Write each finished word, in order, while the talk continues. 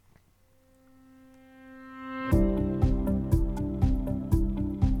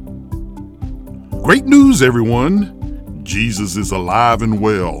Great news, everyone! Jesus is alive and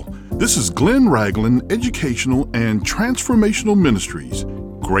well. This is Glenn Ragland Educational and Transformational Ministries,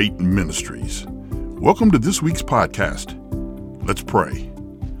 Great Ministries. Welcome to this week's podcast. Let's pray.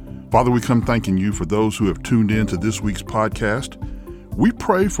 Father, we come thanking you for those who have tuned in to this week's podcast. We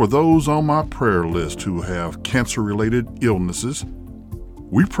pray for those on my prayer list who have cancer-related illnesses.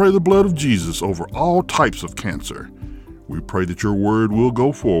 We pray the blood of Jesus over all types of cancer. We pray that your word will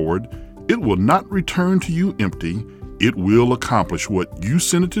go forward. It will not return to you empty. It will accomplish what you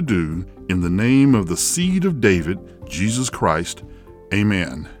sent it to do. In the name of the seed of David, Jesus Christ.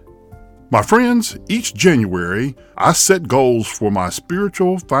 Amen. My friends, each January, I set goals for my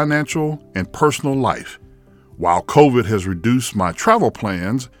spiritual, financial, and personal life. While COVID has reduced my travel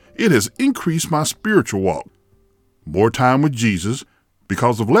plans, it has increased my spiritual walk. More time with Jesus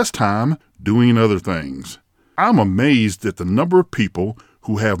because of less time doing other things. I'm amazed at the number of people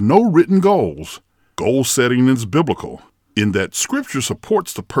who have no written goals. Goal setting is biblical, in that Scripture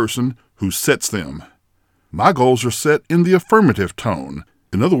supports the person who sets them. My goals are set in the affirmative tone.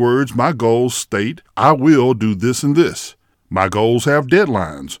 In other words, my goals state, I will do this and this. My goals have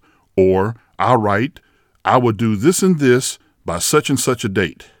deadlines, or I write, I will do this and this by such and such a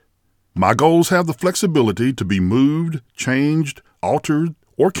date. My goals have the flexibility to be moved, changed, altered,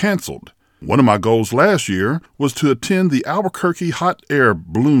 or canceled. One of my goals last year was to attend the Albuquerque Hot Air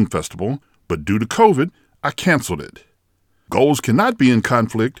Balloon Festival, but due to COVID, I canceled it. Goals cannot be in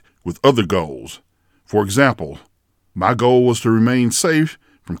conflict with other goals. For example, my goal was to remain safe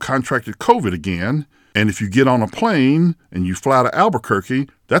from contracted COVID again, and if you get on a plane and you fly to Albuquerque,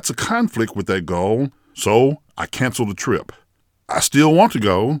 that's a conflict with that goal, so I canceled the trip. I still want to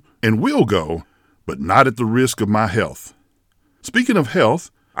go and will go, but not at the risk of my health. Speaking of health,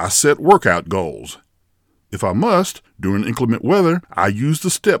 I set workout goals. If I must, during inclement weather, I use the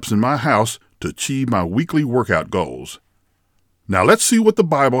steps in my house to achieve my weekly workout goals. Now let's see what the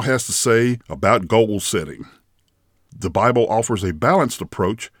Bible has to say about goal setting. The Bible offers a balanced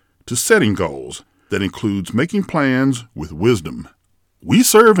approach to setting goals that includes making plans with wisdom. We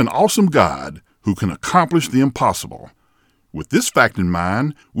serve an awesome God who can accomplish the impossible. With this fact in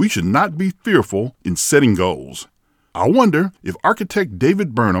mind, we should not be fearful in setting goals. I wonder if architect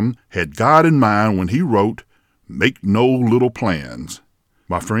David Burnham had God in mind when he wrote, "Make no little plans."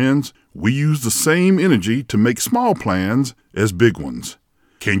 My friends, we use the same energy to make small plans as big ones.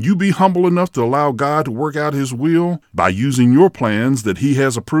 Can you be humble enough to allow God to work out His will by using your plans that He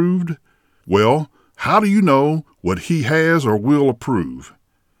has approved? Well, how do you know what He has or will approve?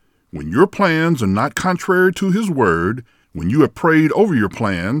 When your plans are not contrary to His word, when you have prayed over your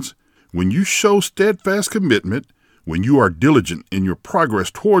plans, when you show steadfast commitment, when you are diligent in your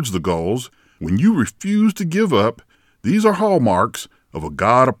progress towards the goals, when you refuse to give up, these are hallmarks of a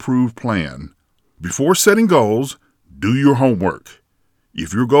God-approved plan. Before setting goals, do your homework.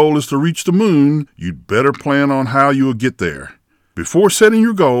 If your goal is to reach the moon, you'd better plan on how you will get there. Before setting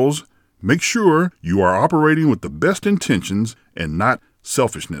your goals, make sure you are operating with the best intentions and not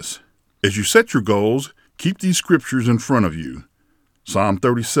selfishness. As you set your goals, keep these scriptures in front of you. Psalm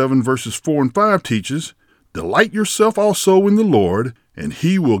 37 verses 4 and 5 teaches, "Delight yourself also in the Lord, and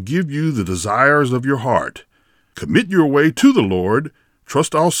He will give you the desires of your heart. Commit your way to the Lord,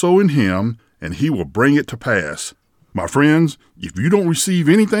 trust also in Him, and He will bring it to pass." My friends, if you don't receive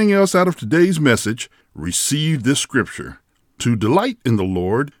anything else out of today's message, receive this scripture. To delight in the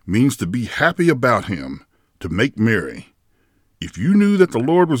Lord means to be happy about Him, to make merry. If you knew that the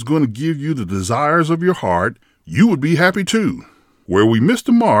Lord was going to give you the desires of your heart, you would be happy too. Where we miss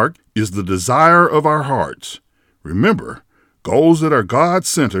the mark is the desire of our hearts. Remember, goals that are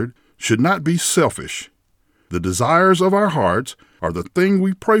God-centered should not be selfish. The desires of our hearts are the thing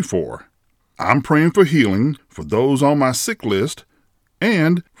we pray for. I'm praying for healing for those on my sick list,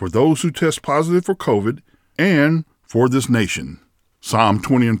 and for those who test positive for COVID, and for this nation. Psalm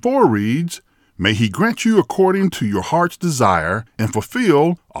 20 and 4 reads, "May He grant you according to your heart's desire and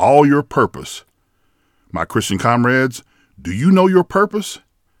fulfill all your purpose." My Christian comrades, do you know your purpose?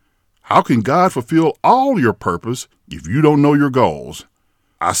 How can God fulfill all your purpose if you don't know your goals?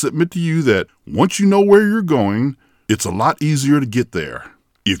 I submit to you that once you know where you're going, it's a lot easier to get there.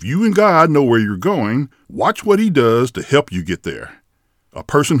 If you and God know where you're going, watch what He does to help you get there. A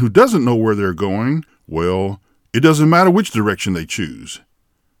person who doesn't know where they're going, well, it doesn't matter which direction they choose.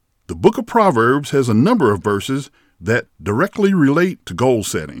 The book of Proverbs has a number of verses that directly relate to goal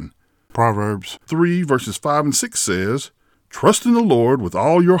setting. Proverbs 3 verses 5 and 6 says, "Trust in the Lord with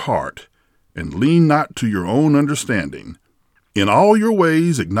all your heart, and lean not to your own understanding. In all your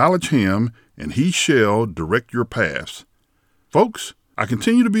ways acknowledge Him, and He shall direct your paths." Folks, I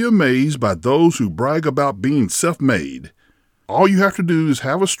continue to be amazed by those who brag about being self-made. All you have to do is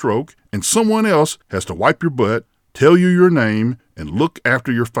have a stroke, and someone else has to wipe your butt, tell you your name, and look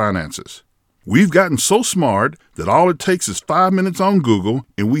after your finances. We've gotten so smart that all it takes is 5 minutes on Google,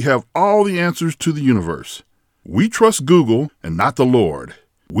 and we have all the answers to the universe. We trust Google and not the Lord.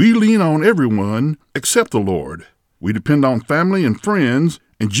 We lean on everyone except the Lord. We depend on family and friends,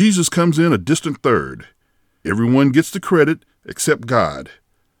 and Jesus comes in a distant third. Everyone gets the credit except God.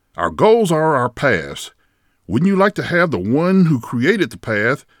 Our goals are our paths. Wouldn't you like to have the one who created the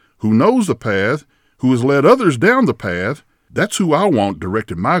path, who knows the path, who has led others down the path? That's who I want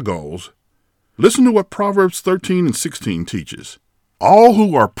directing my goals. Listen to what Proverbs 13 and 16 teaches. All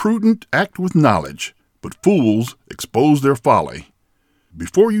who are prudent act with knowledge, but fools expose their folly.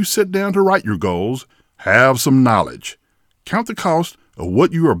 Before you sit down to write your goals, have some knowledge. Count the cost of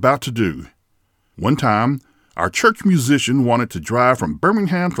what you are about to do. One time, our church musician wanted to drive from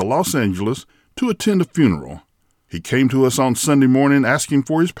Birmingham to Los Angeles to attend a funeral. He came to us on Sunday morning asking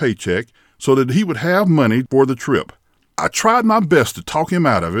for his paycheck so that he would have money for the trip. I tried my best to talk him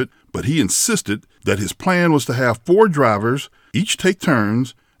out of it, but he insisted that his plan was to have 4 drivers, each take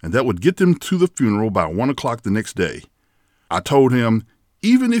turns, and that would get them to the funeral by 1 o'clock the next day. I told him,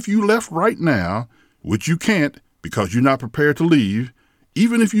 even if you left right now, which you can't because you're not prepared to leave,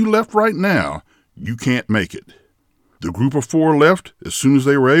 even if you left right now, you can't make it. The group of 4 left as soon as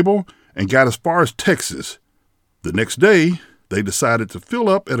they were able and got as far as Texas. The next day, they decided to fill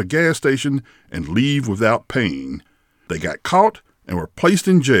up at a gas station and leave without paying. They got caught and were placed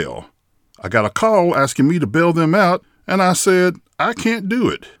in jail. I got a call asking me to bail them out, and I said, I can't do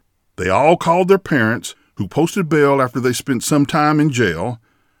it. They all called their parents, who posted bail after they spent some time in jail,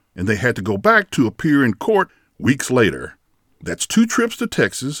 and they had to go back to appear in court weeks later. That's 2 trips to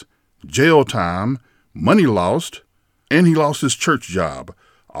Texas, jail time, money lost, and he lost his church job,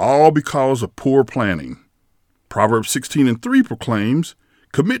 all because of poor planning. Proverbs 16 and 3 proclaims,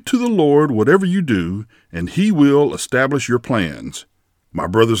 commit to the Lord whatever you do, and he will establish your plans. My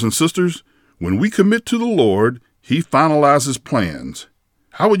brothers and sisters, when we commit to the Lord, he finalizes plans.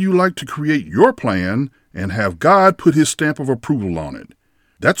 How would you like to create your plan and have God put his stamp of approval on it?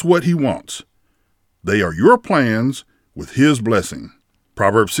 That's what he wants. They are your plans with his blessing.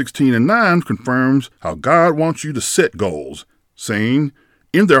 Proverbs 16 and 9 confirms how God wants you to set goals, saying,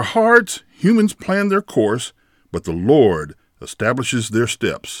 in their hearts, humans plan their course, but the Lord establishes their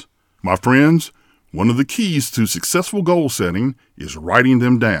steps. My friends, one of the keys to successful goal setting is writing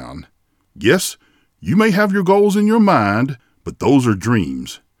them down. Yes, you may have your goals in your mind, but those are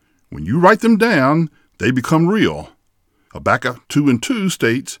dreams. When you write them down, they become real. Habakkuk 2 and 2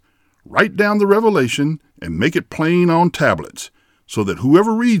 states, write down the revelation and make it plain on tablets, so that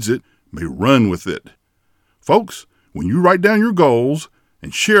whoever reads it may run with it. Folks, when you write down your goals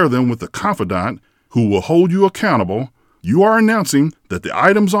and share them with a confidant who will hold you accountable, you are announcing that the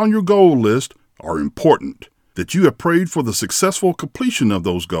items on your goal list are important, that you have prayed for the successful completion of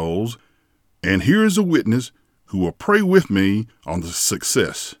those goals, and here is a witness who will pray with me on the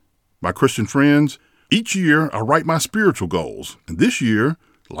success. My Christian friends, each year I write my spiritual goals, and this year,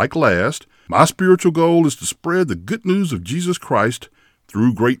 like last, my spiritual goal is to spread the good news of Jesus Christ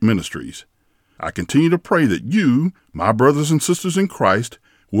through great ministries. I continue to pray that you, my brothers and sisters in Christ,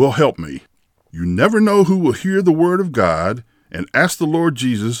 will help me. You never know who will hear the word of God and ask the Lord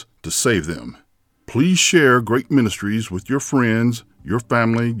Jesus to save them. Please share great ministries with your friends, your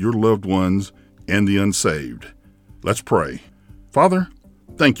family, your loved ones, and the unsaved. Let's pray. Father,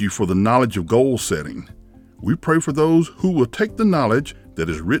 thank you for the knowledge of goal setting. We pray for those who will take the knowledge that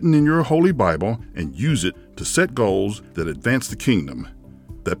is written in your Holy Bible and use it to set goals that advance the kingdom,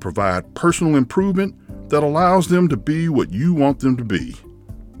 that provide personal improvement, that allows them to be what you want them to be.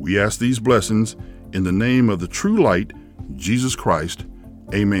 We ask these blessings in the name of the true light, Jesus Christ.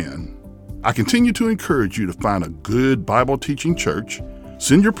 Amen. I continue to encourage you to find a good Bible-teaching church.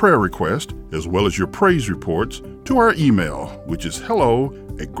 Send your prayer request as well as your praise reports to our email, which is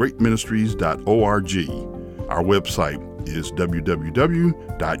hello@greatministries.org. Our website is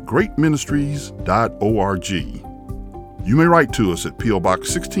www.greatministries.org. You may write to us at P.O. Box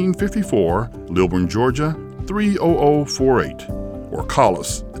 1654, Lilburn, Georgia, 30048, or call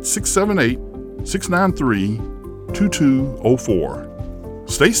us at 678-693-2204.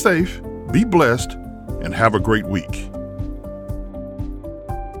 Stay safe, be blessed, and have a great week.